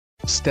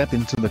step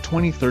into the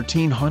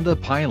 2013 Honda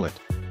Pilot.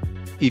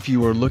 If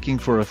you are looking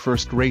for a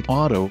first-rate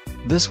auto,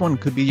 this one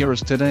could be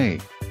yours today.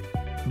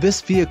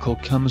 This vehicle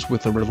comes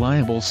with a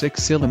reliable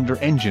 6-cylinder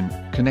engine,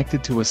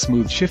 connected to a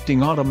smooth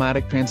shifting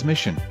automatic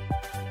transmission.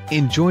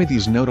 Enjoy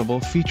these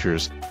notable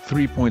features: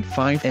 3.5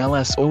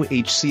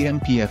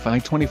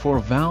 LSOHCMPFI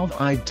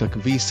 24-valve I-TUC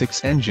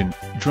V6 engine,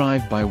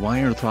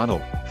 drive-by-wire throttle,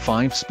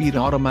 5-speed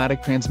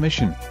automatic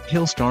transmission,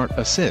 hill start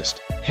assist,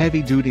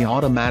 heavy-duty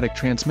automatic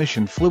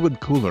transmission fluid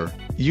cooler,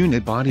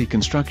 unit body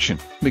construction,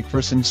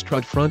 McPherson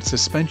strut front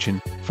suspension,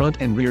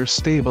 front and rear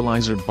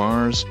stabilizer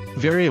bars,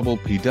 variable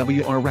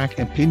PWR rack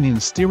and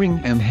pinion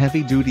steering and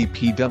heavy-duty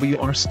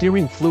PWR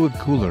steering fluid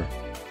cooler.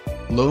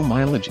 Low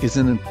mileage is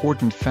an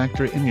important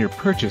factor in your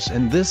purchase,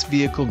 and this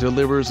vehicle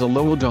delivers a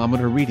low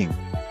odometer reading.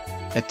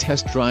 A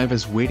test drive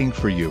is waiting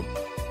for you.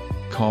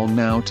 Call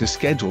now to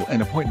schedule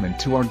an appointment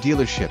to our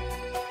dealership.